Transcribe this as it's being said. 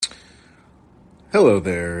Hello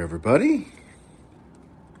there, everybody.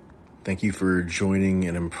 Thank you for joining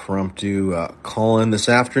an impromptu call-in this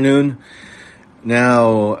afternoon.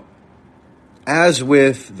 Now, as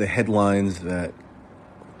with the headlines that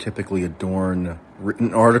typically adorn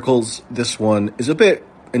written articles, this one is a bit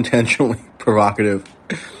intentionally provocative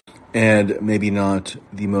and maybe not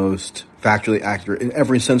the most factually accurate in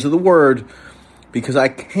every sense of the word, because I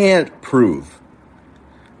can't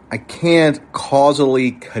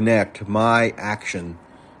causally connect my action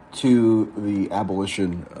to the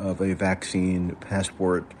abolition of a vaccine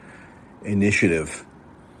passport initiative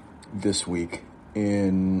this week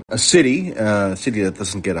in a city that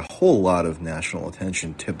doesn't get a whole lot of national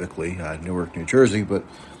attention typically, Newark, New Jersey, but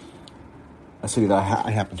a city that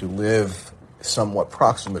I happen to live somewhat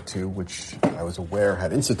proximate to, which I was aware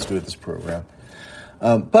had instituted this program.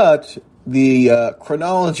 But the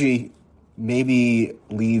chronology maybe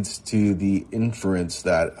leads to the inference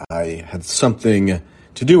that I had something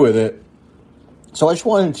to do with it. So I just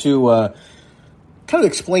wanted to kind of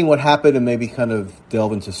explain what happened and maybe kind of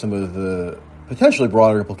delve into some of the potentially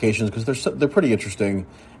broader implications, because they're pretty interesting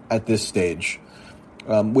at this stage,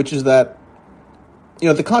 which is that,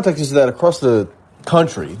 the context is that across the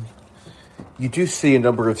country, you do see a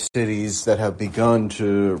number of cities that have begun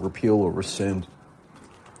to repeal or rescind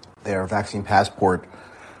their vaccine passport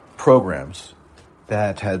programs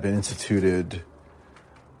that had been instituted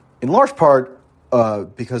in large part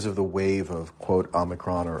because of the wave of, quote,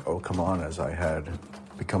 Omicron, or oh, come on, as I had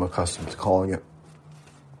become accustomed to calling it.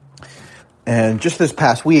 And just this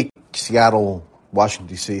past week, Seattle, Washington,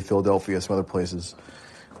 D.C., Philadelphia, some other places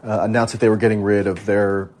announced that they were getting rid of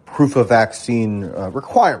their proof of vaccine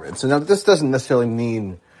requirements. And now this doesn't necessarily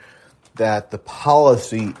mean that the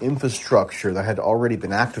policy infrastructure that had already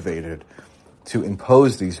been activated to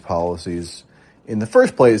impose these policies in the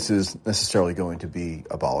first place is necessarily going to be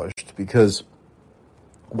abolished, because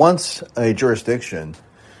once a jurisdiction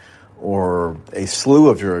or a slew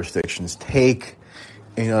of jurisdictions take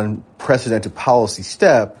an unprecedented policy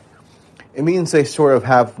step, it means they sort of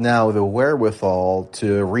have now the wherewithal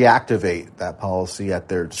to reactivate that policy at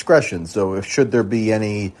their discretion. So if should there be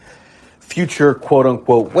any future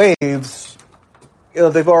quote-unquote waves,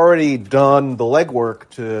 they've already done the legwork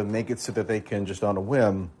to make it so that they can just on a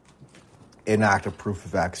whim enact a proof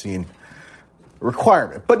of vaccine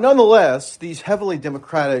requirement. But nonetheless, these heavily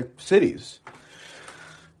democratic cities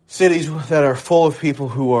that are full of people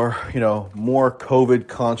who are, more COVID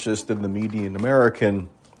conscious than the median American,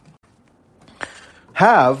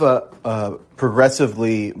 have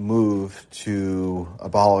progressively moved to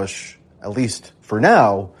abolish, at least for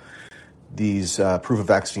now, these proof of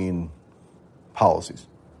vaccine policies.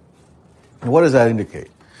 And what does that indicate?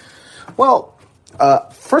 Well,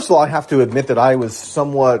 first of all, I have to admit that I was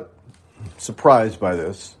somewhat surprised by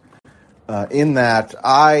this, in that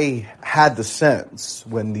I had the sense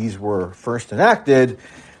when these were first enacted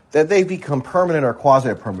that they become permanent or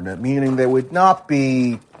quasi-permanent, meaning they would not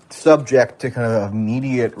be subject to kind of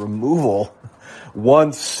immediate removal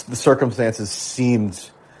once the circumstances seemed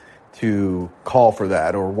to call for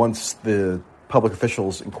that, or once the public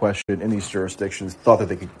officials in question in these jurisdictions thought that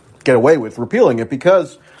they could get away with repealing it,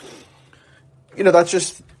 because, that's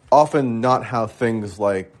just often not how things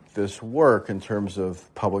like this work in terms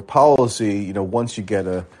of public policy. Once you get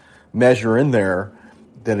a measure in there,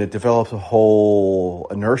 then it develops a whole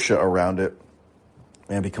inertia around it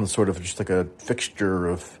and becomes sort of just like a fixture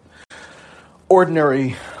of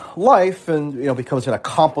ordinary life, and, becomes an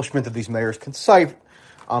accomplishment that these mayors can cite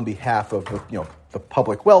on behalf of the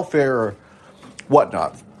public welfare or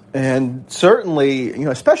whatnot. And certainly,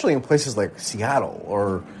 especially in places like Seattle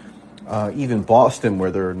or even Boston,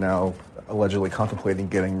 where they're now allegedly contemplating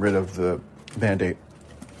getting rid of the mandate,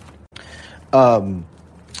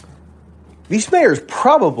 these mayors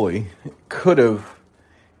probably could have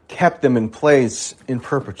kept them in place in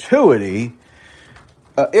perpetuity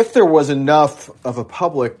if there was enough of a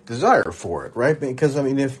public desire for it, right? Because,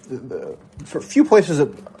 if for a few places that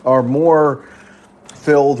are more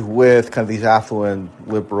filled with kind of these affluent,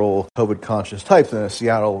 liberal, COVID-conscious types than a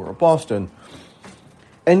Seattle or a Boston,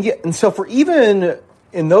 and so for even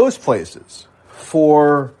in those places,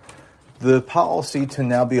 for the policy to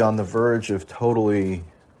now be on the verge of totally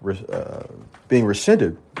being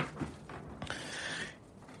rescinded,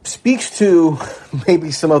 speaks to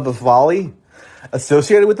maybe some of the folly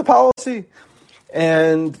associated with the policy.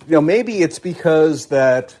 And, maybe it's because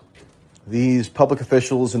that these public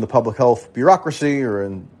officials in the public health bureaucracy or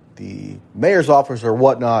in the mayor's office or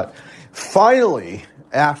whatnot finally,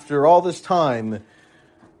 after all this time,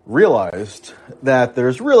 realized that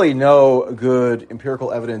there's really no good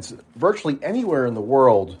empirical evidence virtually anywhere in the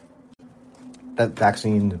world that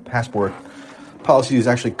vaccine passport policies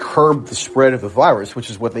actually curb the spread of the virus, which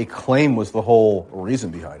is what they claim was the whole reason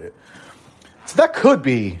behind it. So that could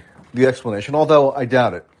be the explanation, although I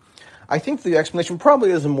doubt it. I think the explanation probably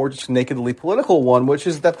is a more just nakedly political one, which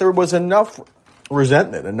is that there was enough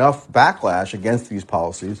resentment, enough backlash against these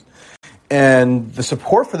policies, and the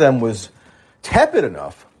support for them was tepid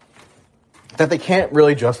enough that they can't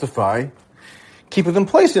really justify keeping them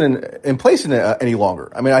in place any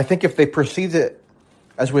longer. I mean, I think if they perceived it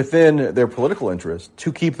as within their political interest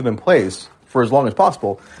to keep them in place for as long as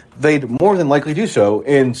possible, they'd more than likely do so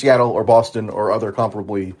in Seattle or Boston or other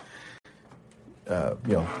comparably,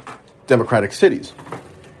 democratic cities.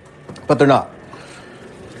 But they're not.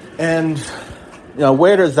 And,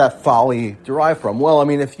 where does that folly derive from? Well, I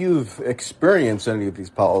mean, if you've experienced any of these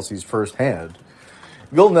policies firsthand,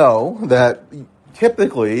 you'll know that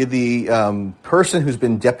typically the person who's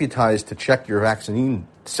been deputized to check your vaccine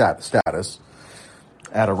status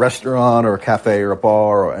at a restaurant or a cafe or a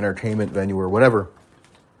bar or entertainment venue or whatever,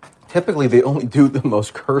 typically they only do the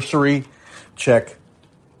most cursory check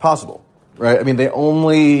possible, right? I mean, they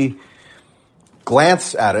only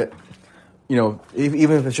glance at it,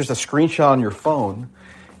 even if it's just a screenshot on your phone,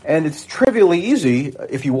 and it's trivially easy,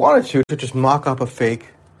 if you wanted to just mock up a fake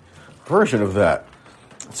version of that.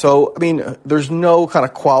 So, I mean, there's no kind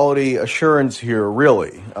of quality assurance here,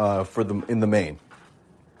 really, for them in the main.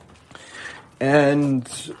 And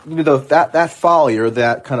that folly, or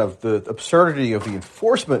that kind of the absurdity of the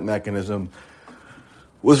enforcement mechanism,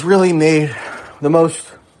 was really made the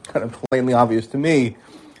most kind of plainly obvious to me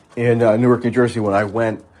in Newark, New Jersey, when I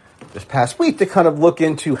went this past week to kind of look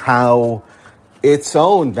into how its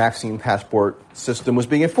own vaccine passport system was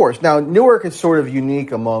being enforced. Now, Newark is sort of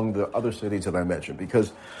unique among the other cities that I mentioned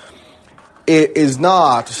because it is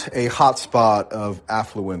not a hotspot of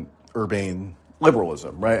affluent urbane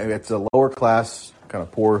liberalism, right? It's a lower class, kind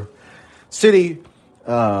of poor city,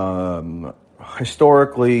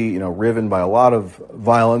 historically, riven by a lot of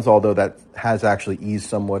violence, although that has actually eased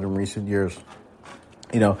somewhat in recent years.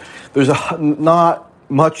 There's not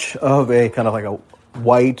much of a kind of like a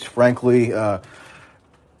white, frankly,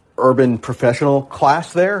 urban professional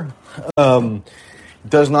class there.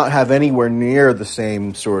 Does not have anywhere near the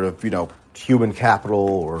same sort of, human capital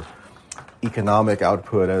or economic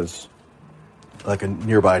output as like a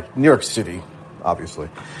nearby New York City, obviously.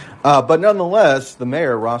 But nonetheless, the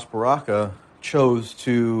mayor, Ras Baraka, chose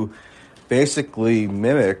to basically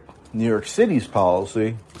mimic New York City's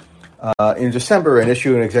policy in December and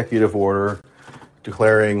issue an executive order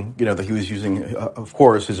declaring, that he was using, of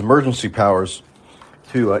course, his emergency powers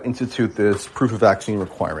to institute this proof of vaccine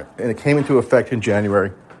requirement. And it came into effect in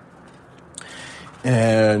January.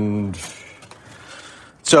 And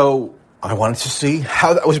so I wanted to see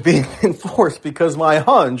how that was being enforced because my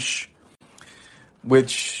hunch,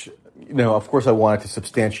 which, of course I wanted to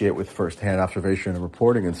substantiate with firsthand observation and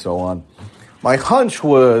reporting and so on. My hunch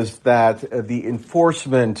was that the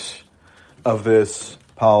enforcement of this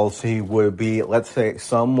policy would be, let's say,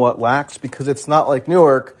 somewhat lax because it's not like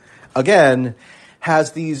Newark, again,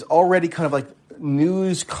 has these already kind of like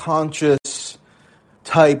news-conscious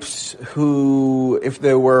types who, if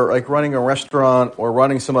they were like running a restaurant or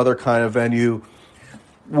running some other kind of venue,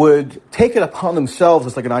 would take it upon themselves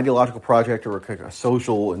as like an ideological project or a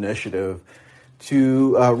social initiative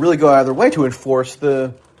to really go out of their way to enforce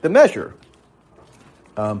the measure.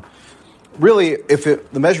 Really, if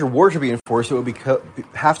the measure were to be enforced, it would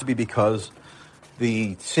have to be because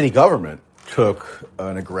the city government took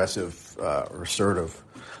an aggressive or assertive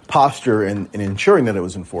posture in ensuring that it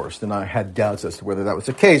was enforced. And I had doubts as to whether that was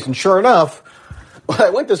the case. And sure enough, when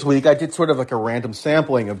I went this week, I did sort of like a random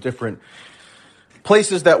sampling of different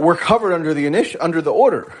places that were covered under the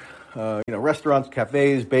order. Restaurants,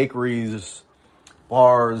 cafes, bakeries,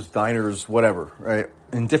 bars, diners, whatever, right?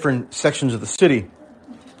 In different sections of the city.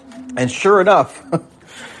 And sure enough,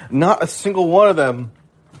 not a single one of them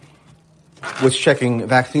was checking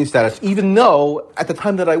vaccine status, even though at the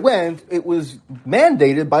time that I went, it was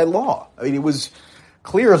mandated by law. I mean, it was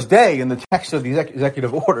clear as day in the text of the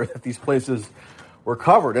executive order that these places were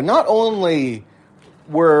covered. And not only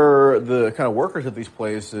were the kind of workers of these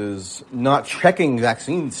places not checking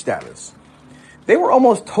vaccine status, they were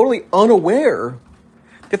almost totally unaware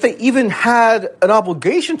that they even had an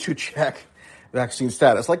obligation to check vaccine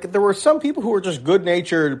status. Like, there were some people who were just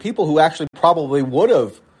good-natured people who actually probably would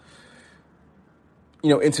have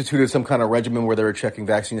instituted some kind of regimen where they were checking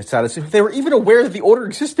vaccine status if they were even aware that the order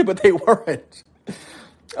existed, but they weren't.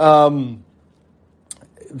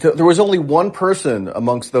 There was only one person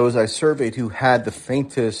amongst those I surveyed who had the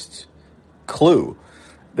faintest clue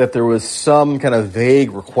that there was some kind of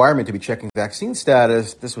vague requirement to be checking vaccine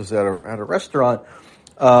status. This was at a restaurant,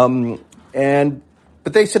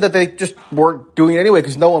 but they said that they just weren't doing it anyway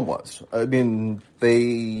because no one was. I mean,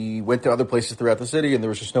 they went to other places throughout the city and there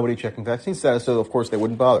was just nobody checking vaccine status, so of course they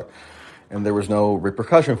wouldn't bother. And there was no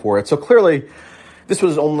repercussion for it. So clearly, this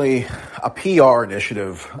was only a PR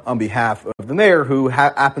initiative on behalf of the mayor, who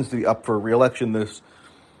happens to be up for re-election this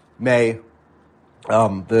May.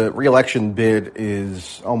 The re-election bid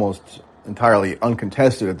is almost entirely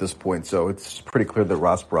uncontested at this point, so it's pretty clear that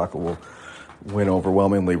Ras Baraka will win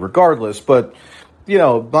overwhelmingly regardless. But, you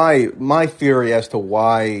know, my theory as to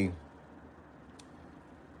why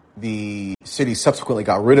the city subsequently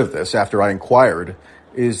got rid of this after I inquired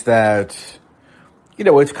is that, you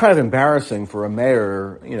know, it's kind of embarrassing for a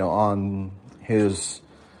mayor, you know, on his,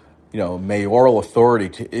 you know, mayoral authority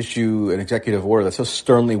to issue an executive order that's so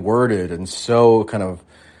sternly worded and so kind of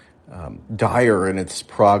dire in its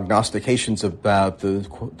prognostications about the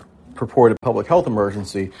purported public health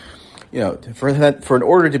emergency. You know, for an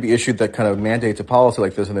order to be issued that kind of mandates a policy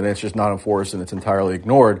like this and then it's just not enforced and it's entirely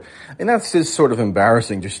ignored, and that's just sort of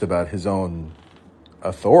embarrassing just about his own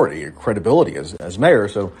authority or credibility as mayor.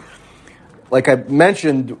 So, like I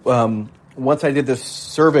mentioned, once I did this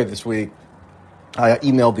survey this week, I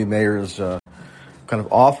emailed the mayor's kind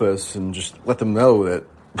of office and just let them know that,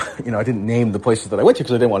 you know, I didn't name the places that I went to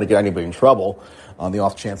because I didn't want to get anybody in trouble on the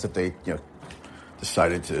off chance that they, you know,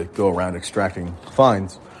 decided to go around extracting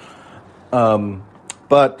fines.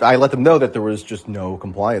 But I let them know that there was just no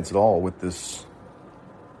compliance at all with this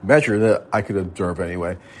measure that I could observe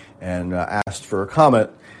anyway, and asked for a comment.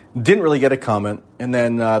 Didn't really get a comment, and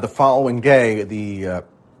then the following day, the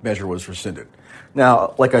measure was rescinded.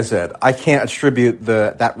 Now, like I said, I can't attribute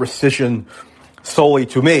that rescission solely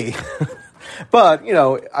to me, but, you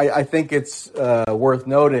know, I think it's worth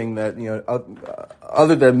noting that, you know,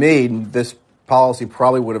 other than me, this policy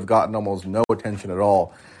probably would have gotten almost no attention at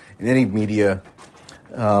all in any media,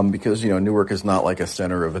 because, you know, Newark is not like a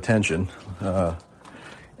center of attention,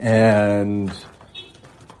 and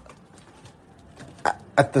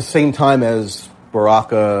at the same time as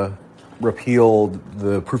Baraka repealed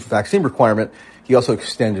the proof of vaccine requirement, he also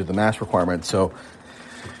extended the mask requirement. So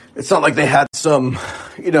it's not like they had some,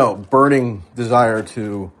 you know, burning desire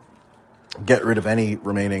to get rid of any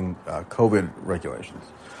remaining COVID regulations.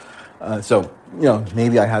 So, you know,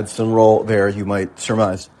 maybe I had some role there, you might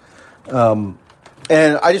surmise. And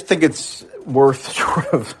I just think it's worth sort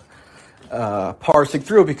of parsing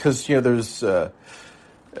through because, you know, there's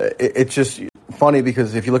it's just funny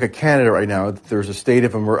because if you look at Canada right now, there's a state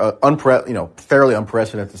of fairly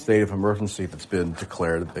unprecedented state of emergency that's been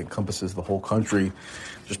declared that encompasses the whole country,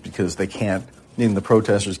 just because they can't, the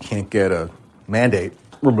protesters can't get a mandate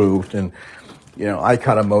removed, and you know, I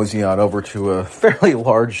kind of mosey on over to a fairly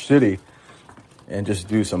large city and just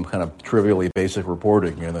do some kind of trivially basic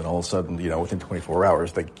reporting, and then all of a sudden, you know, within 24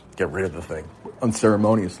 hours, they get rid of the thing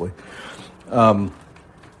unceremoniously.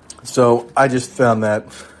 So I just found that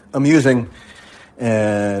amusing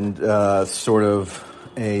and sort of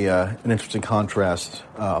an interesting contrast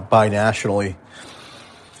binationally.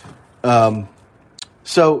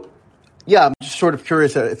 So yeah, I'm just sort of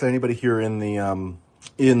curious if anybody here in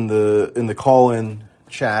the call-in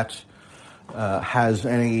chat has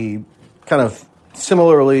any kind of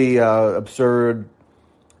similarly absurd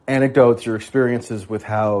anecdotes or experiences with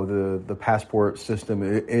how the passport system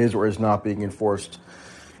is or is not being enforced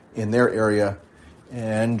in their area,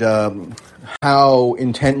 and how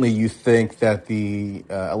intently you think that the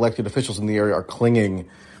elected officials in the area are clinging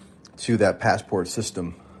to that passport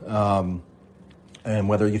system, and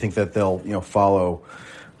whether you think that they'll, you know, follow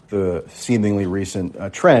the seemingly recent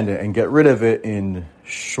trend and get rid of it in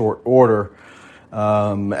short order.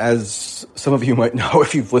 As some of you might know,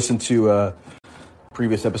 if you've listened to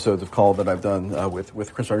previous episodes of Call that I've done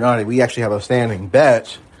with Chris Arnott, we actually have a standing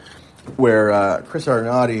bet where Chris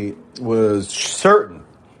Arnott was certain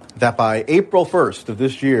that by April 1st of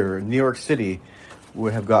this year, New York City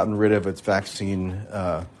would have gotten rid of its vaccine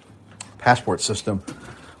passport system.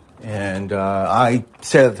 And I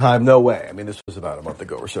said at the time, no way. I mean, this was about a month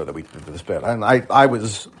ago or so that we did this bet. And I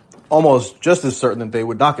was almost just as certain that they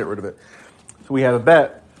would not get rid of it. So we had a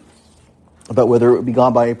bet about whether it would be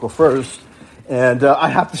gone by April 1st. And I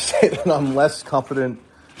have to say that I'm less confident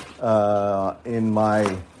in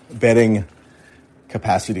my betting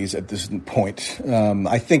capacities at this point.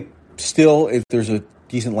 I think still, if there's a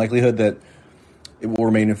decent likelihood that it will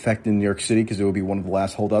remain in effect in New York City, because it will be one of the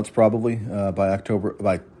last holdouts probably by April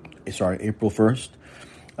 1st.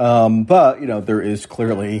 But, you know, there is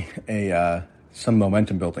clearly some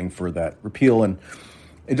momentum building for that repeal, and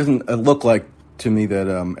it doesn't look like to me that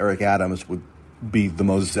Eric Adams would be the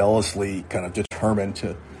most zealously kind of determined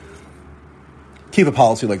to keep a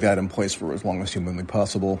policy like that in place for as long as humanly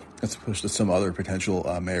possible, as opposed to some other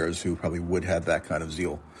potential mayors who probably would have that kind of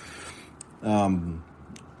zeal.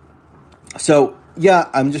 So, yeah,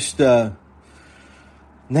 I'm just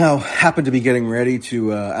now happen to be getting ready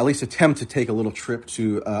to at least attempt to take a little trip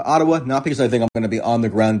to Ottawa, not because I think I'm going to be on the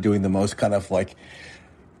ground doing the most kind of like,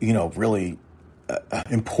 really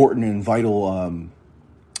important and vital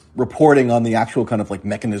reporting on the actual kind of like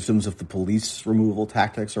mechanisms of the police removal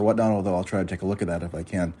tactics or whatnot, although I'll try to take a look at that if I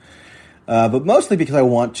can. But mostly because I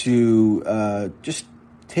want to just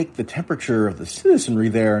take the temperature of the citizenry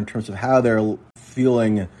there in terms of how they're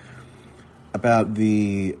feeling about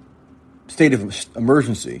the state of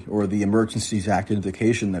emergency or the Emergencies Act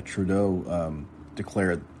invocation that Trudeau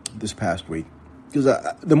declared this past week. Because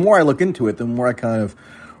the more I look into it, the more I kind of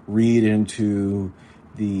read into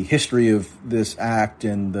the history of this act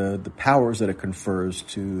and the powers that it confers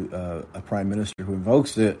to a prime minister who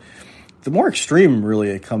invokes it, the more extreme really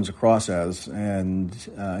it comes across as. And,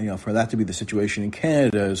 for that to be the situation in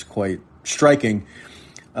Canada is quite striking.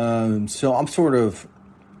 So I'm sort of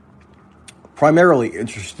primarily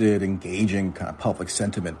interested in gauging kind of public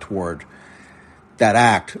sentiment toward that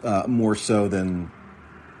act, more so than,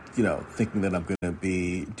 thinking that I'm going to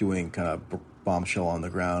be doing kind of bombshell on the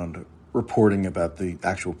ground reporting about the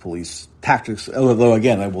actual police tactics. Although,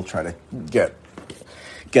 again, I will try to get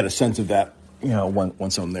a sense of that,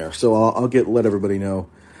 once I'm there. So I'll let everybody know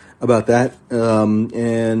about that.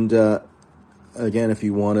 Again, if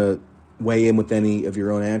you want to weigh in with any of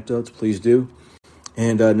your own anecdotes, please do.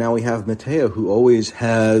 And now we have Matteo, who always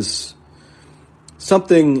has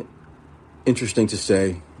something interesting to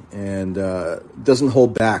say and doesn't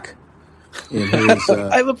hold back in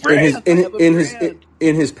his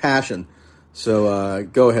in his passion. So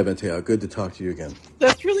go ahead, Matteo. Good to talk to you again.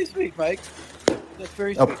 That's really sweet, Mike. That's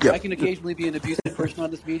very sweet. Yeah. I can occasionally be an abusive person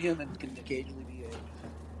on this medium and can occasionally be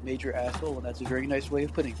a major asshole, and that's a very nice way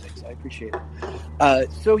of putting things. I appreciate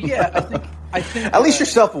it. So yeah, I think at least you're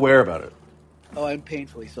self-aware about it. Oh, I'm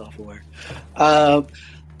painfully self-aware.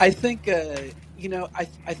 I think I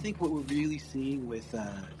think what we're really seeing with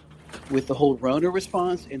the whole Rona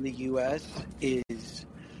response in the U.S. is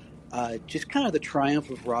just kind of the triumph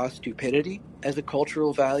of raw stupidity as a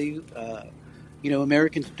cultural value.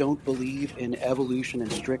 Americans don't believe in evolution in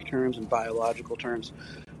strict terms and biological terms,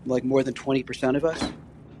 like more than 20% of us.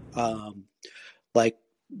 Like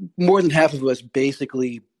more than half of us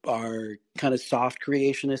basically are kind of soft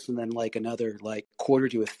creationists, and then like another like quarter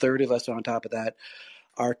to a third of us on top of that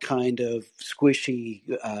are kind of squishy,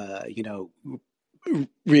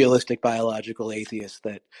 realistic biological atheists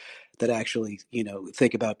that actually,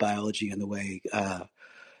 think about biology in the way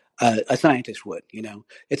a scientist would.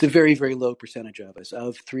 It's a very, very low percentage of us.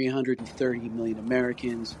 Of 330 million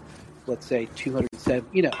Americans, let's say 207,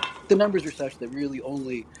 the numbers are such that really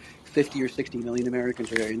only 50 or 60 million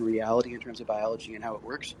Americans are in reality in terms of biology and how it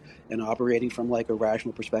works and operating from like a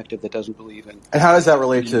rational perspective that doesn't believe in. And how does that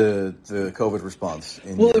relate to the COVID response?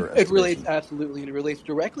 It relates absolutely, and it relates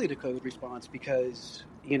directly to COVID response because,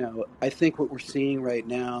 I think what we're seeing right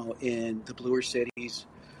now in the bluer cities,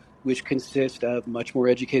 which consist of much more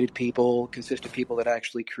educated people, consist of people that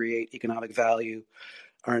actually create economic value,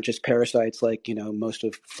 aren't just parasites like, most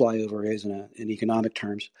of flyover is in economic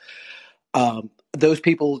terms. Those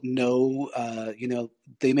people know,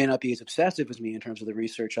 they may not be as obsessive as me in terms of the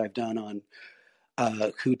research I've done on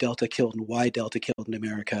who Delta killed and why Delta killed in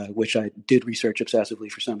America, which I did research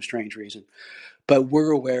obsessively for some strange reason. But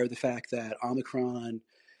we're aware of the fact that Omicron,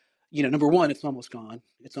 number one, it's almost gone.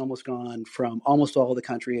 It's almost gone from almost all the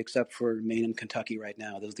country except for Maine and Kentucky right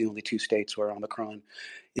now. Those are the only two states where Omicron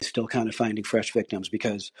is still kind of finding fresh victims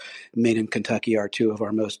because Maine and Kentucky are two of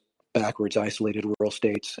our most backwards, isolated rural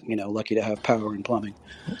states. Lucky to have power and plumbing.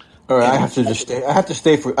 All right, I have to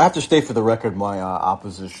stay for the record my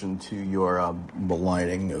opposition to your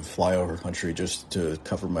maligning of flyover country just to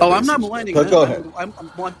cover my. I'm not maligning. But go ahead.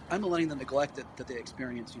 I'm maligning the neglect that they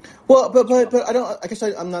experience. Well, but I don't. I guess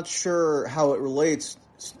I'm not sure how it relates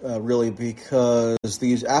really, because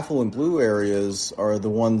these affluent blue areas are the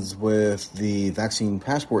ones with the vaccine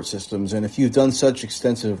passport systems, and if you've done such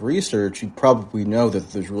extensive research, you probably know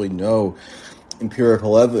that there's really no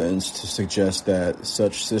empirical evidence to suggest that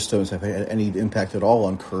such systems have had any impact at all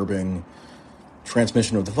on curbing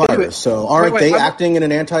transmission of the virus. So aren't they acting in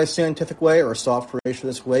an anti-scientific way or a soft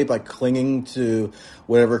creationist way by clinging to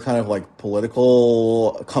whatever kind of like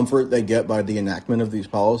political comfort they get by the enactment of these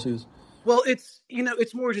policies? Well, it's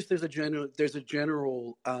more just there's a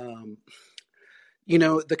general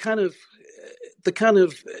the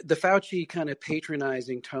the Fauci kind of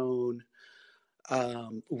patronizing tone,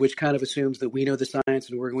 which kind of assumes that we know the science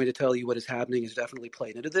and we're going to tell you what is happening, is definitely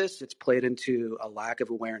played into this. It's played into a lack of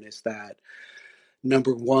awareness that,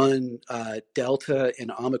 number one, Delta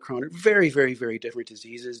and Omicron are very, very, very different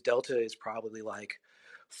diseases. Delta is probably like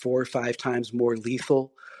 4 or 5 times more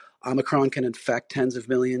lethal. Omicron can infect tens of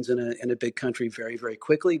millions in a big country very, very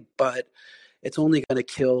quickly, but it's only going to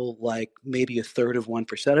kill like maybe a third of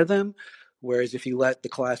 1% of them. Whereas if you let the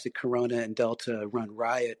classic Corona and Delta run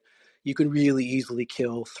riot, you can really easily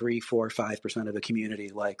kill 3, 4, 5% of a community,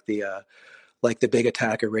 like the big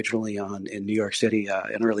attack originally in New York City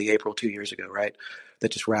in early April 2 years ago, right?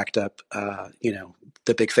 That just racked up,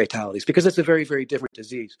 the big fatalities, because it's a very, very different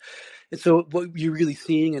disease. And so what you're really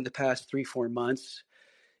seeing in the past 3, 4 months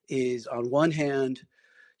is, on one hand,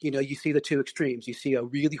 you see the two extremes. You see a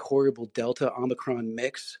really horrible Delta Omicron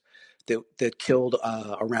mix that killed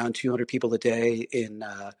around 200 people a day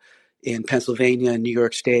in Pennsylvania, and New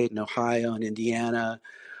York State, and Ohio, and Indiana,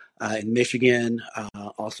 in Michigan,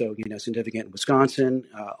 also significant in Wisconsin.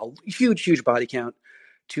 A huge body count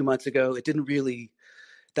 2 months ago.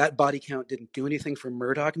 That body count didn't do anything for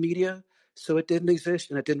Murdoch media, so it didn't exist,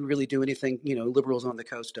 and it didn't really do anything. Liberals on the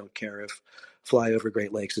coast don't care if flyover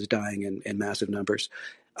Great Lakes is dying in massive numbers.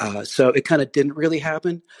 So it kind of didn't really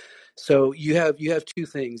happen. So you have two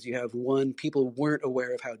things. You have one, people weren't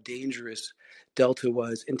aware of how dangerous Delta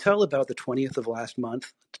was until about the 20th of last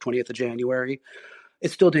month, the 20th of January.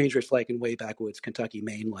 It's still dangerous, like in way backwoods Kentucky,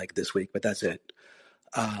 Maine, like this week, but that's it.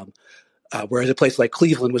 Whereas a place like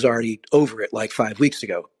Cleveland was already over it like 5 weeks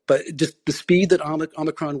ago. But just the speed that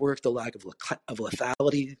Omicron worked, the lack of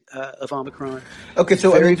lethality of Omicron. Okay,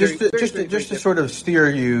 so Very, I mean, very, very, just very, very to sort of steer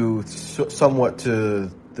you somewhat to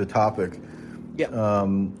the topic. Yeah.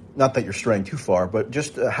 Not that you're straying too far, but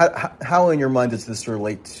just how in your mind does this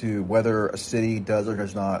relate to whether a city does or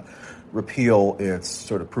does not repeal its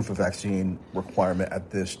sort of proof of vaccine requirement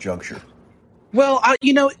at this juncture? Well,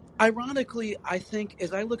 ironically, I think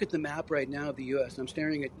as I look at the map right now of the U.S., I'm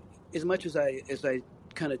staring at, as much as I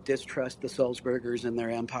kind of distrust the Sulzbergers and their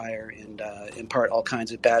empire, and in part all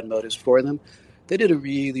kinds of bad motives for them, they did a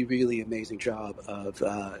really, really amazing job of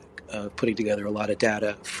putting together a lot of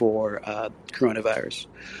data for coronavirus.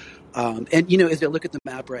 And as I look at the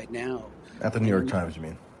map right now, At the New York Times, you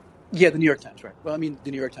mean? Yeah, the New York Times, right? Well, I mean,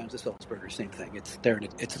 the New York Times, the Sulzbergers, same thing.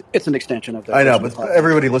 It's an extension of the. I know, but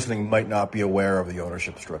everybody listening might not be aware of the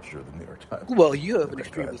ownership structure of the New York Times. Well, you have an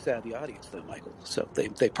extremely savvy audience, though, Michael. So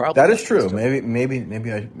they probably. That is true.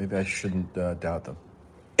 Maybe I shouldn't doubt them.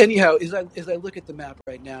 Anyhow, as I look at the map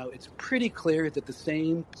right now, it's pretty clear that the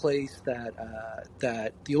same place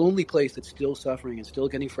that the only place that's still suffering and still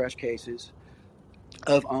getting fresh cases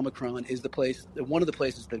of Omicron is one of the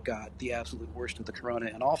places that got the absolute worst of the corona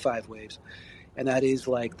in all 5 waves, and that is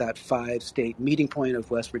like that 5-state meeting point of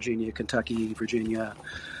West Virginia, Kentucky, Virginia,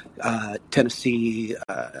 Tennessee,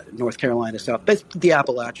 North Carolina, the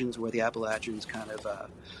Appalachians, where the Appalachians kind of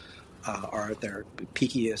are their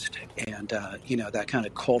peakiest, and that kind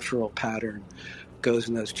of cultural pattern goes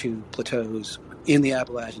in those 2 plateaus in the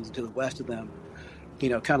Appalachians and to the west of them,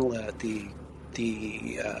 kind of the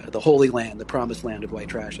Holy Land, the promised land of white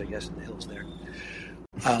trash, I guess, in the hills there.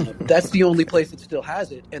 That's the only place that still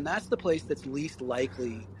has it, and that's the place that's least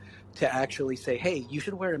likely to actually say, "Hey, you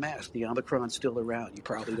should wear a mask. The Omicron's still around. You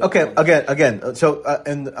probably don't." Okay, again. So,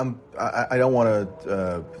 I don't want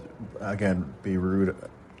to again be rude,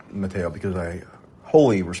 Matteo, because I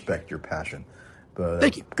wholly respect your passion. But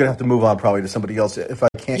thank you. I'm gonna have to move on probably to somebody else if I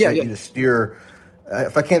can't get you to steer.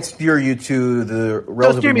 If I can't steer you to the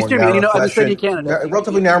relatively more narrow I'm question, Canada.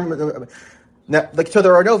 relatively narrow. Now, so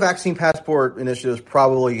there are no vaccine passport initiatives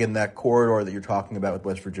probably in that corridor that you're talking about with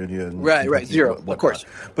West Virginia. And right, zero, of course.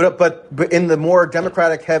 But in the more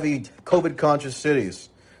Democratic heavy, COVID conscious cities,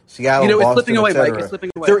 Seattle, it's Boston, slipping away, etc., Mike. It's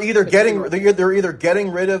slipping away. They're either getting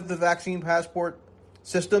rid of the vaccine passport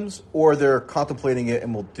systems, or they're contemplating it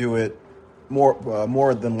and will do it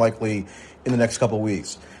more than likely in the next couple of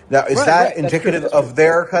weeks. Now, is that indicative of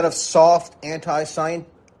their kind of soft anti-science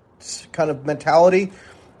kind of mentality,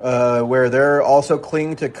 where they're also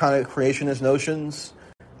clinging to kind of creationist notions,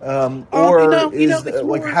 how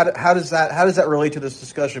does that relate to this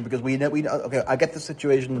discussion? Because we know, okay, I get the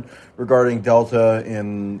situation regarding Delta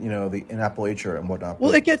in Appalachia and whatnot.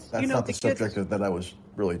 Well, that's not the subject that I was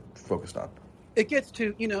really focused on. It gets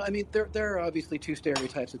to there are obviously 2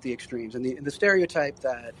 stereotypes at the extremes, and the stereotype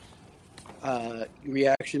that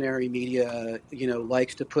reactionary media,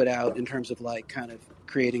 likes to put out in terms of like kind of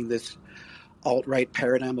creating this alt-right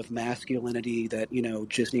paradigm of masculinity that,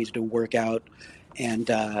 just needs to work out and,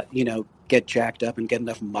 get jacked up and get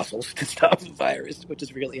enough muscles to stop the virus, which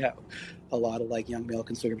is really how a lot of like young male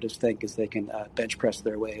conservatives think, is they can bench press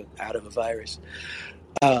their way out of a virus.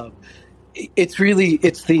 It's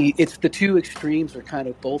the two extremes are kind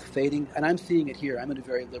of both fading, and I'm seeing it here. I'm in a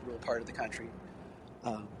very liberal part of the country.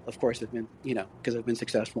 Of course, I've been, because I've been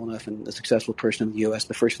successful enough and a successful person in the U.S.,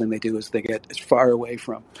 the first thing they do is they get as far away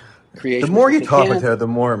from creation. The more you talk, Matteo, the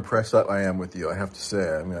more impressed I am with you, I have to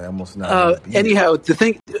say. I mean, I almost not. Anyhow,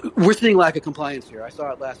 we're seeing lack of compliance here. I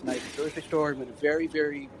saw it last night at the grocery store. I'm in a very,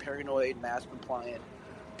 very paranoid, mask compliant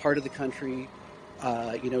part of the country,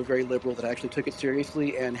 very liberal, that actually took it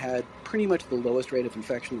seriously and had pretty much the lowest rate of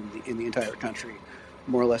infection in the entire country,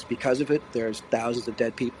 more or less because of it. There's thousands of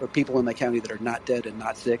dead people in my county that are not dead and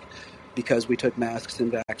not sick because we took masks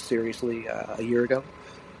and vax seriously a year ago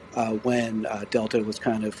when Delta was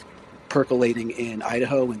kind of percolating in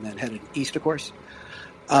Idaho and then headed east, of course.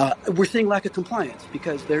 We're seeing lack of compliance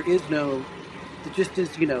because there is no, just as,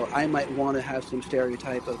 I might want to have some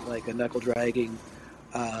stereotype of like a knuckle-dragging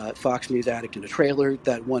Fox News addict in a trailer.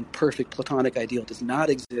 That one perfect platonic ideal does not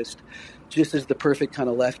exist, just as the perfect kind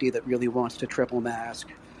of lefty that really wants to triple mask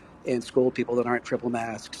and scold people that aren't triple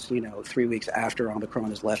masks, 3 weeks after Omicron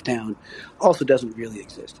has left town, also doesn't really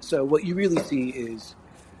exist. So what you really see is,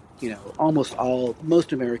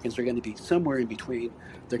 most Americans are going to be somewhere in between.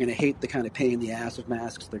 They're going to hate the kind of pain in the ass of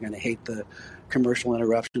masks. They're going to hate the commercial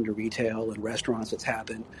interruption to retail and restaurants that's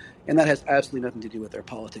happened. And that has absolutely nothing to do with their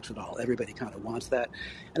politics at all. Everybody kind of wants that.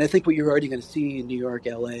 And I think what you're already going to see in New York,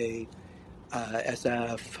 LA,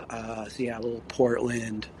 SF, Seattle,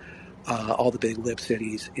 Portland, all the big lib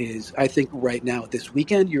cities is, I think right now this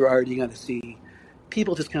weekend, you're already going to see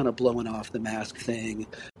people just kind of blowing off the mask thing,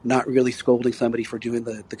 not really scolding somebody for doing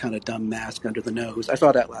the kind of dumb mask under the nose. I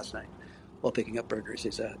saw that last night while picking up burgers.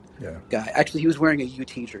 He's a guy. Actually, he was wearing a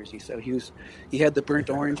UT jersey, so he had the burnt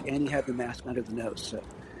orange and he had the mask under the nose. So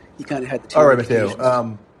he kind of had the two. All right,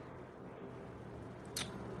 Matteo.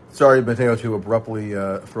 Sorry, Matteo, to abruptly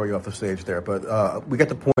throw you off the stage there, but we get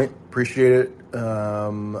the point. Appreciate it.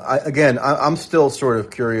 I'm still sort of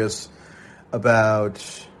curious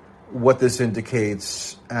about what this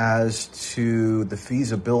indicates as to the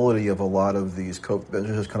feasibility of a lot of these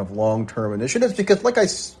just kind of long-term initiatives, because like I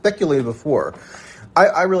speculated before,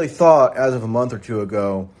 I really thought as of a month or two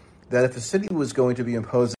ago that if the city was going to be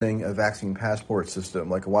imposing a vaccine passport system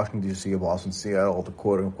like Washington, D.C., Boston, Seattle, the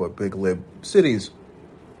quote-unquote big lib cities,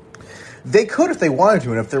 they could if they wanted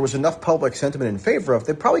to, and if there was enough public sentiment in favor of,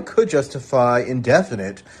 they probably could justify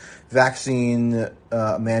indefinite vaccine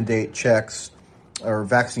mandate checks or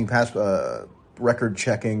vaccine record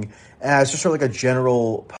checking as just sort of like a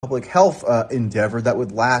general public health endeavor that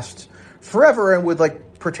would last forever and would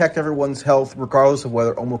like protect everyone's health regardless of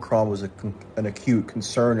whether Omicron was an acute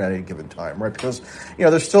concern at any given time, right? Because,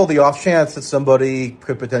 there's still the off chance that somebody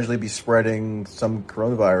could potentially be spreading some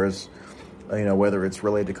coronavirus, whether it's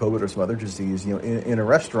related to COVID or some other disease, in a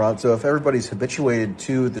restaurant. So if everybody's habituated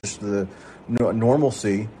to the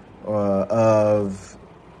normalcy of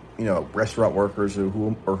restaurant workers or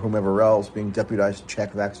whomever else being deputized to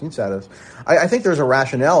check vaccine status, I think there's a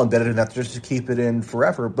rationale embedded in that just to keep it in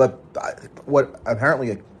forever. But what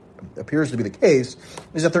apparently appears to be the case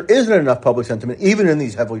is that there isn't enough public sentiment, even in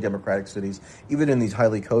these heavily democratic cities, even in these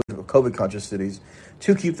highly COVID-conscious cities,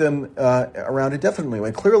 to keep them around indefinitely.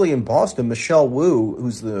 And clearly in Boston, Michelle Wu,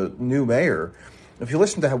 who's the new mayor, if you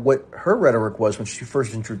listen to what her rhetoric was when she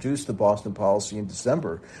first introduced the Boston policy in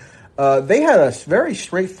December, they had a very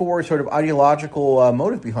straightforward sort of ideological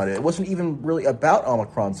motive behind it. It wasn't even really about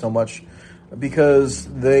Omicron so much because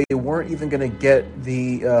they weren't even going to get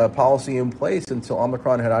the policy in place until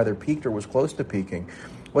Omicron had either peaked or was close to peaking.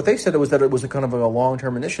 What they said was that it was a kind of a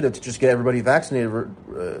long-term initiative to just get everybody vaccinated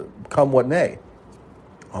come what may.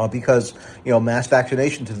 Because, mass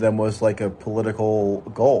vaccination to them was like a political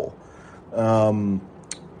goal.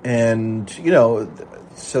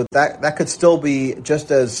 So that could still be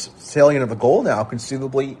just as salient of a goal now,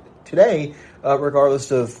 conceivably today,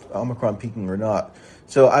 regardless of Omicron peaking or not.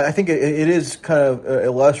 So I think it is kind of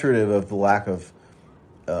illustrative of the lack of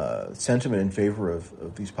sentiment in favor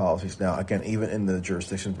of these policies now. Again, even in the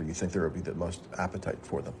jurisdictions where you think there would be the most appetite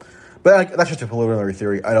for them. But that's just a preliminary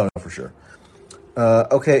theory. I don't know for sure.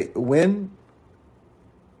 Okay, Win,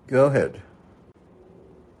 go ahead.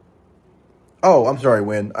 Oh, I'm sorry,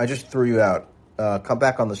 Win. I just threw you out. Come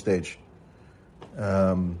back on the stage.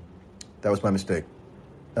 That was my mistake.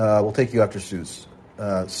 We'll take you after Suze.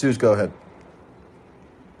 Suze, go ahead.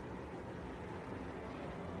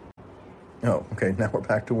 Oh, okay. Now we're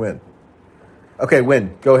back to Win. Okay,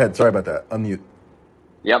 Win, go ahead. Sorry about that. Unmute.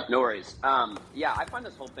 Yep, no worries. I find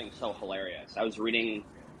this whole thing so hilarious. I was reading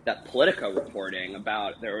that Politico reporting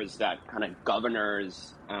about there was that kind of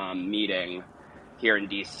governor's meeting here in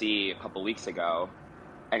D.C. a couple weeks ago,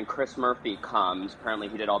 and Chris Murphy comes. Apparently,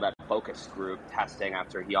 he did all that focus group testing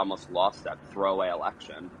after he almost lost that throwaway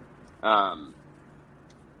election,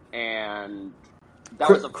 and that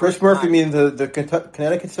was the Chris Murphy, meaning the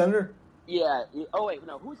Connecticut senator? Yeah. Oh wait,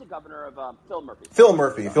 no. Who's the governor of Phil Murphy? Phil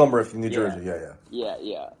Murphy, New Jersey.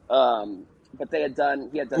 Yeah. But he had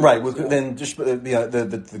done right. Then just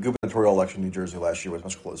the gubernatorial election in New Jersey last year was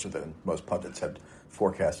much closer than most pundits had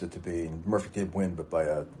forecasted to be. And Murphy did win, but by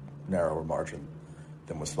a narrower margin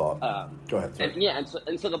than was thought. Go ahead.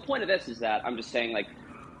 And so the point of this is that I'm just saying,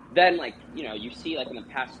 you see, in the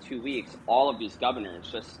past 2 weeks, all of these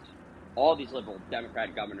governors, all these liberal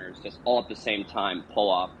Democratic governors, just all at the same time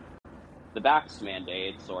pull up the vax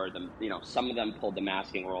mandates, or some of them pulled the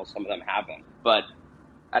masking rules, some of them haven't. But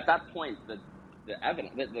at that point, the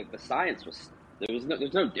evidence, the science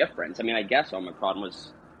there's no difference. I mean, I guess Omicron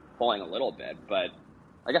was pulling a little bit, but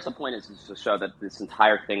I guess the point is to show that this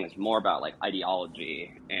entire thing is more about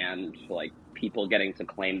ideology and people getting to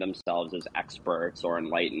claim themselves as experts or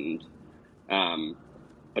enlightened.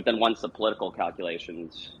 But then once the political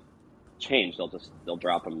calculations change, they'll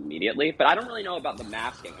drop them immediately. But I don't really know about the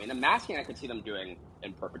masking. I mean, the masking I could see them doing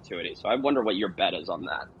in perpetuity. So I wonder what your bet is on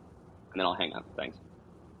that. And then I'll hang up. Thanks.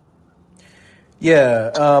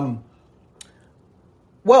 Yeah.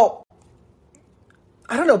 Well,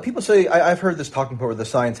 I don't know. People say, I've heard this talking point where the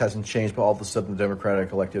science hasn't changed, but all of a sudden the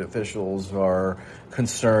Democratic elected officials are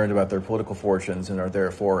concerned about their political fortunes and are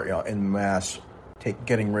therefore, en masse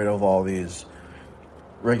getting rid of all these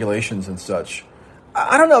regulations and such.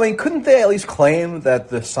 I don't know. I mean, couldn't they at least claim that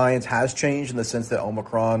the science has changed in the sense that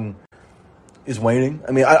Omicron is waning?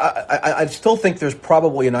 I mean, I still think there's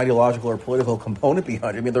probably an ideological or political component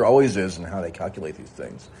behind it. I mean, there always is in how they calculate these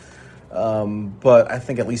things. But I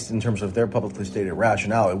think at least in terms of their publicly stated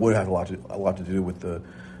rationale, it would have a lot to do with the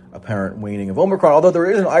apparent waning of Omicron. Although there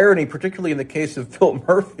is an irony, particularly in the case of Phil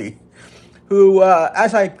Murphy, who,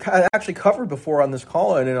 as I actually covered before on this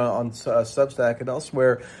call-in and on Substack and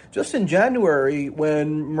elsewhere, just in January,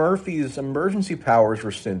 when Murphy's emergency powers were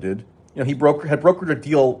rescinded, he had brokered a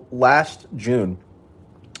deal last June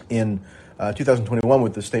in 2021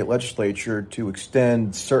 with the state legislature to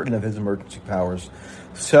extend certain of his emergency powers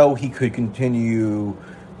so he could continue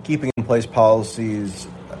keeping in place policies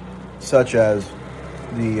such as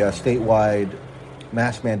the statewide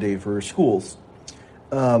mask mandate for schools.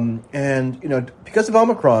 And because of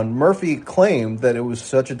Omicron, Murphy claimed that it was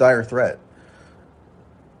such a dire threat.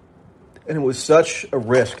 And it was such a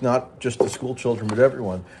risk, not just to school children, but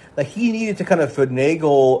everyone, that he needed to kind of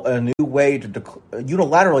finagle a new way to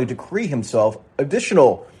unilaterally decree himself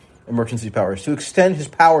additional emergency powers, to extend his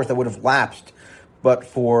powers that would have lapsed, but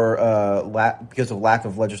for because of lack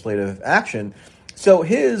of legislative action. So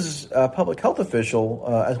his public health official,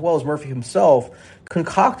 as well as Murphy himself,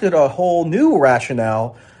 concocted a whole new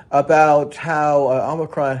rationale about how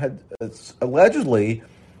Omicron had allegedly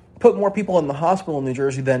put more people in the hospital in New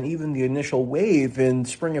Jersey than even the initial wave in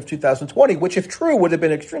spring of 2020, which, if true, would have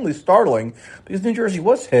been extremely startling because New Jersey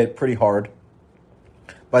was hit pretty hard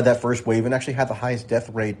by that first wave and actually had the highest death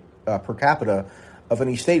rate per capita of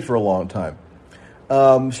any state for a long time.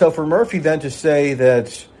 So for Murphy then to say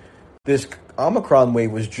that this Omicron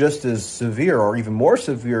wave was just as severe or even more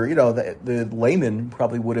severe, the layman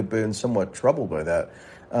probably would have been somewhat troubled by that.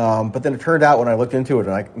 But then it turned out when I looked into it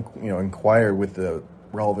and I, inquired with the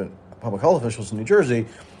relevant public health officials in New Jersey,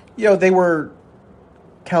 they were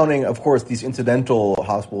counting, of course, these incidental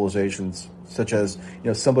hospitalizations, such as,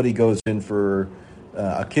 somebody goes in for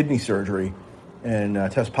a kidney surgery and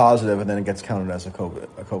tests positive, and then it gets counted as a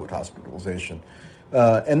COVID hospitalization.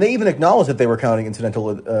 And they even acknowledged that they were counting incidental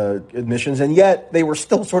admissions, and yet they were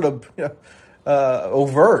still sort of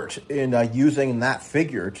overt in using that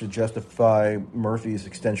figure to justify Murphy's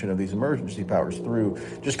extension of these emergency powers through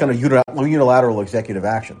just kind of unilateral executive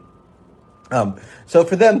action. So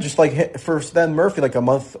for them, Murphy, like a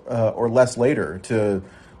month or less later, to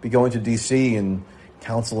be going to D.C. and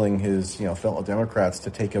counseling his fellow Democrats to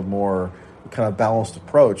take a more kind of balanced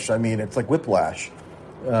approach. I mean, it's like whiplash.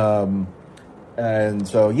 And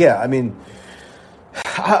so, yeah, I mean,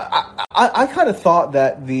 I kind of thought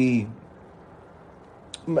that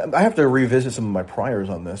I have to revisit some of my priors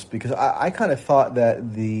on this because I kind of thought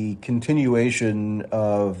that the continuation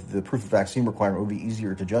of the proof of vaccine requirement would be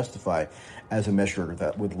easier to justify as a measure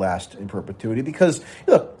that would last in perpetuity because,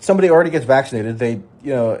 somebody already gets vaccinated.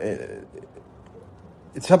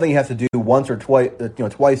 It's something you have to do once or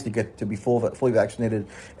twice to get to be fully vaccinated,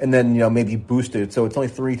 and then maybe boosted. So it's only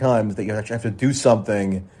 3 times that you actually have to do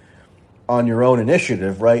something on your own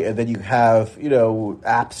initiative, right? And then you have,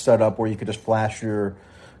 apps set up where you could just flash your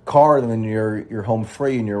card and then you're home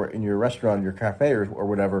free in your restaurant, your cafe or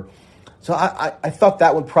whatever. So I thought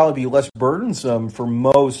that would probably be less burdensome for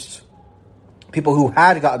most people who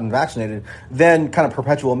had gotten vaccinated than kind of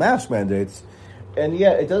perpetual mask mandates. And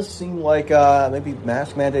yet it does seem like maybe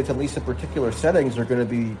mask mandates, at least in particular settings, are going to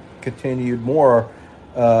be continued more,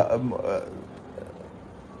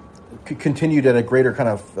 continued at a greater kind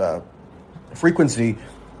of frequency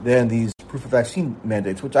than these proof of vaccine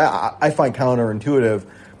mandates, which I find counterintuitive.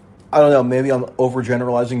 I don't know, maybe I'm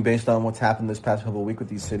overgeneralizing based on what's happened this past couple of weeks with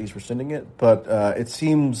these cities rescinding it, but it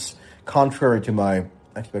seems contrary to my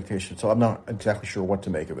expectations, so I'm not exactly sure what to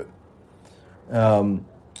make of it.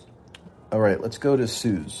 All right, let's go to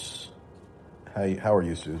Suze. How are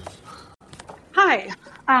you, Suze? Hi.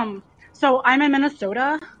 So I'm in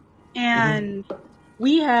Minnesota, and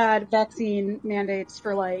we had vaccine mandates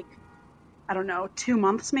for 2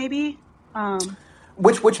 months maybe.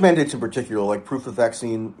 Which mandates in particular, like proof of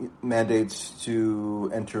vaccine mandates to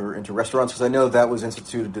enter into restaurants? Because I know that was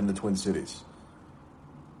instituted in the Twin Cities.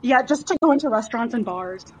 Yeah, just to go into restaurants and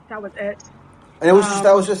bars. That was it. And it was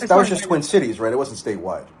that was just Twin Cities, right? It wasn't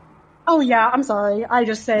statewide. Oh yeah, I'm sorry. I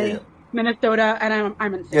just say Minnesota, and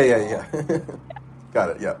I'm in. Yeah. Got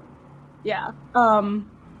it. Yeah. Yeah. And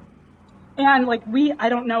I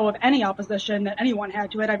don't know of any opposition that anyone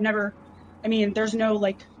had to it. There's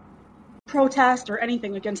no protest or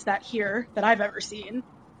anything against that here that I've ever seen.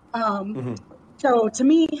 So to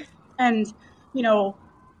me, and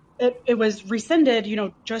it was rescinded,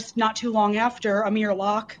 just not too long after Amir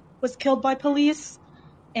Locke was killed by police,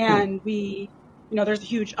 and there's a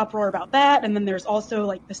huge uproar about that. And then there's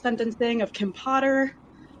also the sentencing of Kim Potter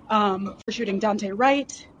for shooting Dante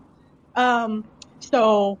Wright.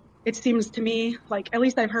 So it seems to me at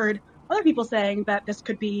least I've heard other people saying that this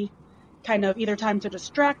could be kind of either time to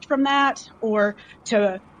distract from that or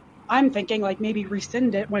I'm thinking maybe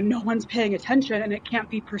rescind it when no one's paying attention and it can't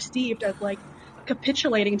be perceived as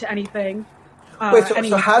capitulating to anything. Wait,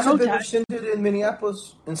 so has it been rescinded in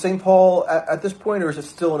Minneapolis and St. Paul at this point, or is it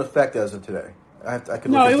still in effect as of today?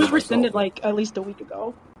 No, it was rescinded at least a week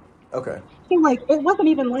ago. Okay. So, it wasn't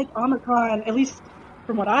even Omicron, at least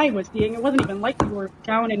from what I was seeing, it wasn't even we were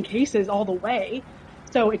down in cases all the way.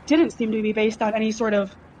 So it didn't seem to be based on any sort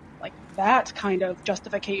of that kind of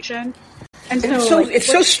justification. And so it's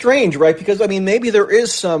so strange, right? Because maybe there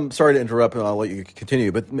is some. Sorry to interrupt, and I'll let you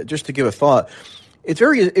continue. But just to give a thought, it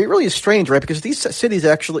really is strange, right? Because these cities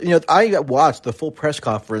actually, I watched the full press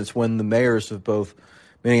conference when the mayors of both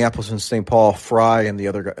Minneapolis and St. Paul, Fry, and the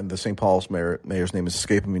other guy, and the St. Paul's mayor's name is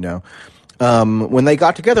escaping me now. When they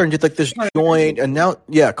got together and did this joint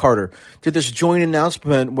Carter did this joint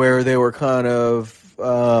announcement where they were kind of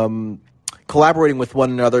collaborating with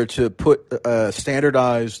one another to put a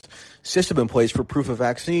standardized system in place for proof of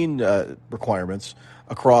vaccine requirements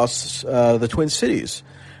across the Twin Cities.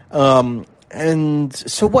 And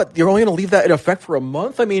so what? You're only going to leave that in effect for a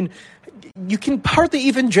month? You can hardly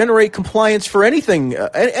even generate compliance for anything,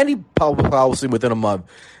 any public policy within a month.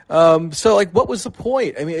 So what was the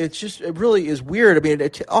point? It really is weird.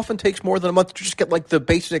 It often takes more than a month to just get the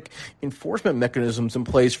basic enforcement mechanisms in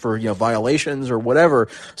place for, violations or whatever.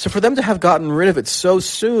 So for them to have gotten rid of it so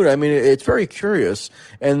soon, it's very curious.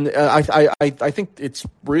 And I think it's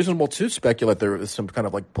reasonable to speculate there is some kind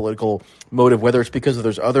of political motive, whether it's because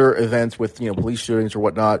there's other events with, police shootings or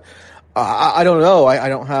whatnot. I don't know. I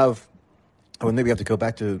don't have. I would maybe have to go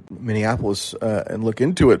back to Minneapolis and look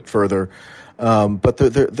into it further. But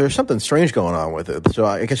there's something strange going on with it. So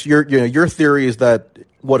I guess your theory is that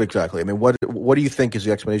what exactly? What do you think is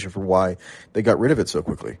the explanation for why they got rid of it so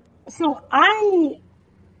quickly? So I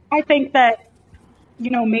think that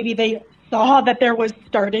maybe they saw that there was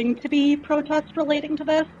starting to be protests relating to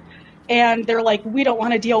this, and they're we don't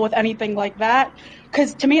want to deal with anything like that,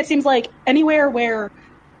 because to me it seems like anywhere where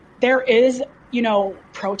there is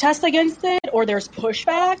protest against it or there's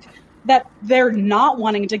pushback, that they're not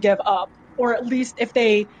wanting to give up. Or at least if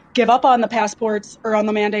they give up on the passports or on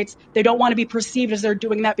the mandates, they don't want to be perceived as they're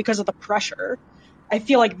doing that because of the pressure. I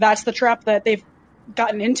feel like that's the trap that they've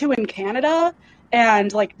gotten into in Canada.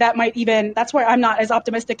 And that's why I'm not as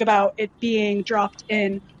optimistic about it being dropped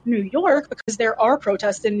in New York, because there are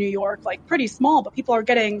protests in New York, pretty small, but people are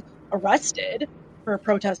getting arrested for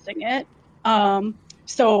protesting it.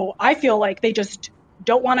 So I feel like they just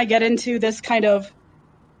don't want to get into this kind of,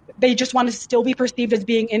 they just want to still be perceived as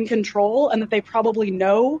being in control, and that they probably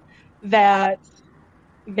know that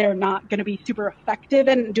they're not going to be super effective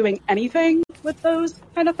in doing anything with those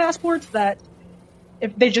kind of passports, that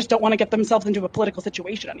if they just don't want to get themselves into a political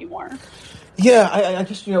situation anymore. Yeah, I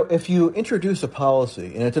just, if you introduce a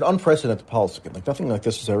policy, and it's an unprecedented policy, like nothing like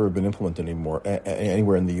this has ever been implemented anymore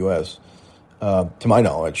anywhere in the U.S., to my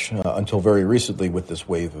knowledge, until very recently with this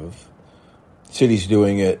wave of cities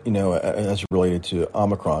doing it, as related to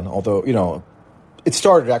Omicron. Although, it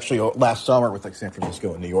started actually last summer with like San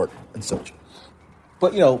Francisco and New York and such.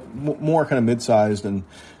 But, more kind of mid-sized and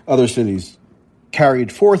other cities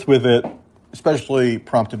carried forth with it, especially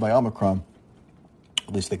prompted by Omicron.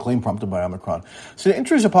 At least they claim prompted by Omicron. So to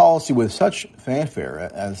introduce a policy with such fanfare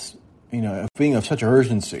as, being of such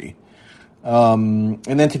urgency, and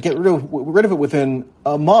then to get rid of it within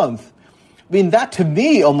a month, I mean, that to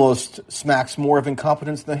me almost smacks more of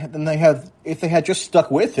incompetence than they have if they had just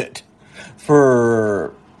stuck with it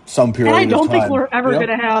for some period of time. And I don't think we're ever going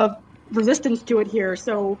to have resistance to it here.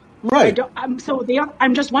 So right. I'm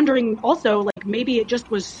just wondering also, like, maybe it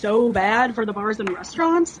just was so bad for the bars and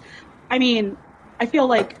restaurants. I mean, I feel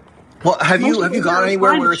like. Well, have you gone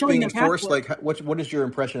anywhere where it's being enforced? Like, what is your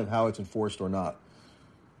impression of how it's enforced or not?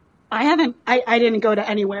 I haven't. I didn't go to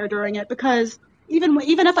anywhere during it because even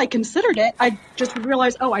if I considered it, I just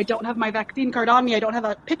realized, I don't have my vaccine card on me. I don't have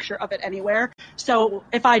a picture of it anywhere. So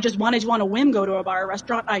if I just wanted to on a whim go to a bar or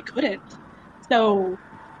restaurant, I couldn't. So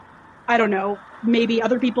I don't know. Maybe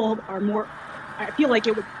other people are more. I feel like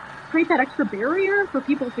it would create that extra barrier for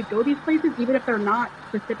people to go these places, even if they're not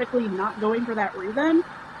specifically not going for that reason.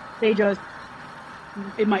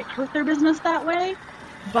 It might hurt their business that way.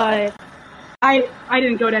 But I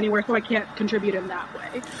didn't go to anywhere, so I can't contribute in that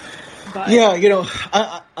way. But. Yeah,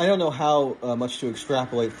 I don't know how much to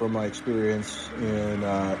extrapolate from my experience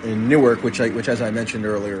in Newark, which as I mentioned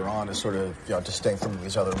earlier on is sort of distinct from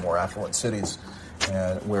these other more affluent cities,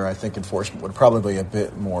 and where I think enforcement would probably be a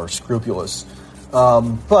bit more scrupulous.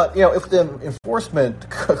 But if the enforcement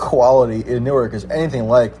quality in Newark is anything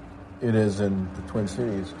like it is in the Twin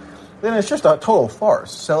Cities, then it's just a total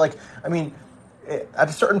farce. So, at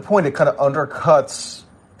a certain point, it kind of undercuts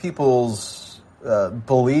people's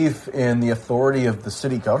belief in the authority of the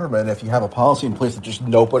city government if you have a policy in place that just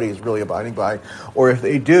nobody is really abiding by, or if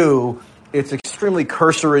they do, it's extremely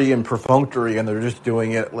cursory and perfunctory, and they're just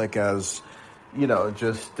doing it like as,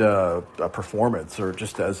 just a performance or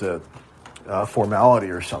just as a formality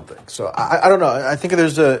or something. So I don't know. I think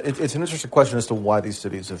it's an interesting question as to why these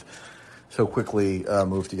cities have so quickly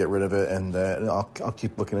moved to get rid of it, and I'll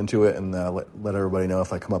keep looking into it and let everybody know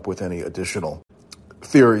if I come up with any additional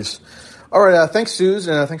theories. All right, thanks, Suze,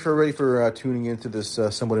 and thanks for everybody for tuning into this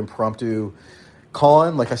somewhat impromptu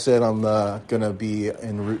call-in. Like I said, I'm going to be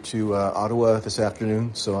en route to Ottawa this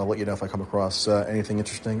afternoon, so I'll let you know if I come across anything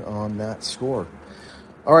interesting on that score.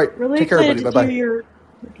 All right, really take care, everybody. Bye-bye. Really excited to do your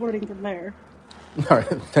reporting from there. All right,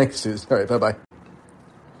 thanks, Suze. All right, bye-bye.